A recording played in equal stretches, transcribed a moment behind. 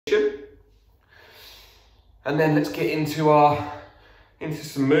And then let's get into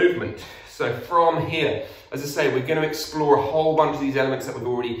some movement. So from here, as I say, we're going to explore a whole bunch of these elements that we've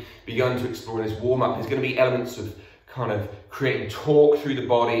already begun to explore in this warm-up. There's going to be elements of kind of creating torque through the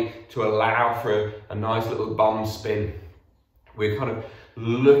body to allow for a nice little bum spin. We're kind of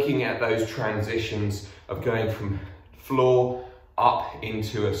looking at those transitions of going from floor up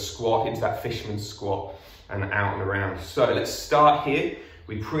into a squat, into that fisherman's squat, and out and around. So let's start here.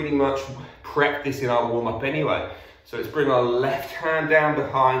 We pretty much prepped this in our warm-up anyway. So let's bring our left hand down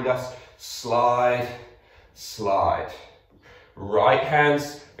behind us, slide, slide. Right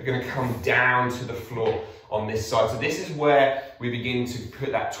hands are going to come down to the floor on this side. So this is where we begin to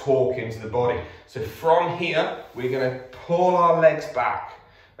put that torque into the body. So from here, we're going to pull our legs back.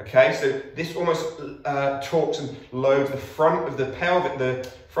 Okay, so this almost torques and loads the front of the pelvic, the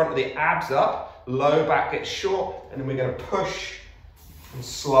front of the abs up, low back gets short, and then we're going to push and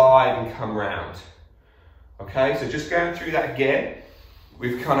slide and come round. Okay, so just going through that again.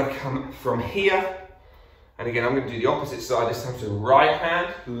 We've kind of come from here, and again I'm going to do the opposite side this time. So right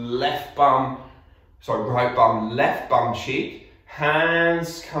hand, left bum, sorry, right bum, left bum cheek,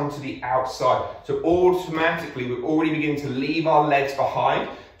 hands come to the outside. So automatically we're already beginning to leave our legs behind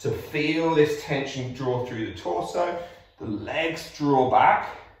to feel this tension draw through the torso. The legs draw back,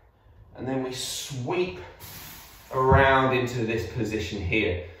 and then we sweep around into this position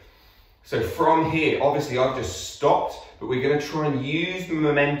here. So from here, obviously I've just stopped, but we're going to try and use the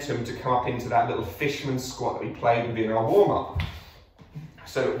momentum to come up into that little fisherman's squat that we played within our warm-up.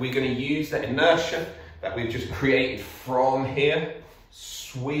 So we're going to use that inertia that we've just created from here,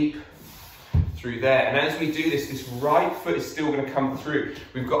 sweep through there. And as we do this, this right foot is still going to come through.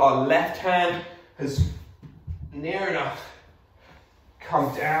 We've got our left hand has near enough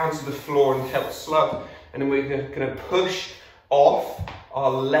come down to the floor and help slow. And then we're going to push off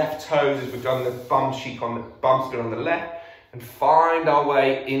our left toes as we've done the bum cheek on the bum spin on the left, and find our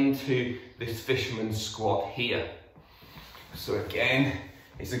way into this fisherman's squat here. So again,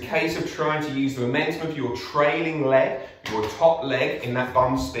 it's a case of trying to use the momentum of your trailing leg, your top leg in that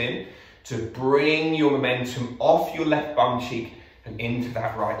bum spin, to bring your momentum off your left bum cheek and into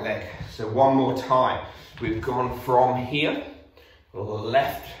that right leg. So one more time. We've gone from here,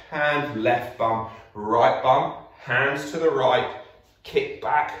 left hand, left bum, right bum, hands to the right, kick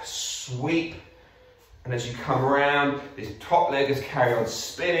back, sweep, and as you come around, this top leg is carry on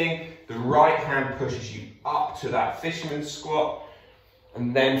spinning, the right hand pushes you up to that fisherman's squat,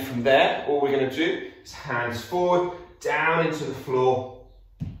 and then from there, all we're going to do is hands forward, down into the floor,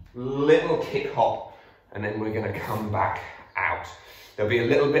 little kick hop, and then we're going to come back out. There'll be a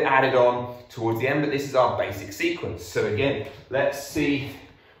little bit added on towards the end, but this is our basic sequence. So again, let's see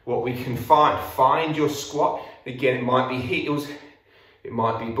what we can find. Find your squat. Again, it might be heels, it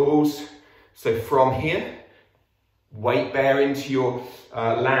might be balls. So from here, weight bear into your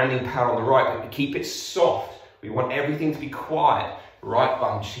landing pad on the right, but keep it soft. We want everything to be quiet. Right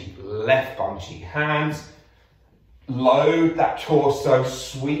bum cheek, left bum cheek, hands. Load that torso,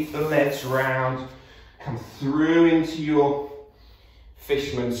 sweep the legs round, come through into your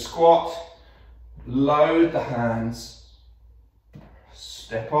fisherman's squat, load the hands,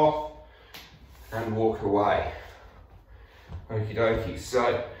 step off and walk away. Okie dokie.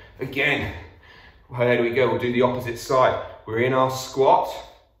 So again, where do we go? We'll do the opposite side. We're in our squat,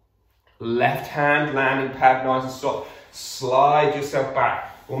 left hand, landing pad nice and soft, slide yourself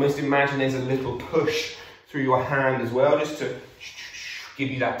back. Almost imagine there's a little push through your hand as well, just to give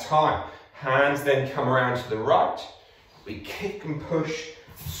you that time. Hands then come around to the right. We kick and push,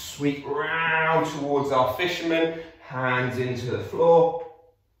 sweep round towards our fisherman, hands into the floor,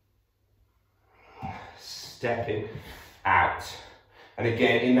 stepping out. And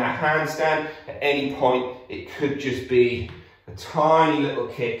again, in that handstand, at any point, it could just be a tiny little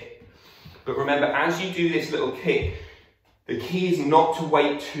kick. But remember, as you do this little kick, the key is not to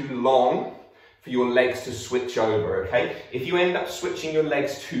wait too long for your legs to switch over, okay? If you end up switching your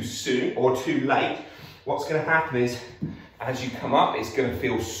legs too soon or too late, what's gonna happen is, as you come up, it's gonna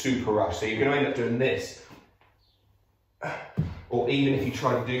feel super rushed. So you're gonna end up doing this. Or even if you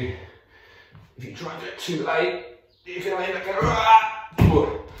try to do it too late, you're gonna end up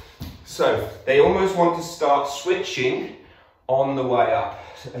going, so they almost want to start switching on the way up.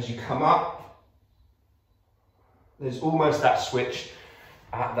 So as you come up, there's almost that switch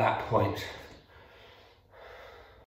at that point.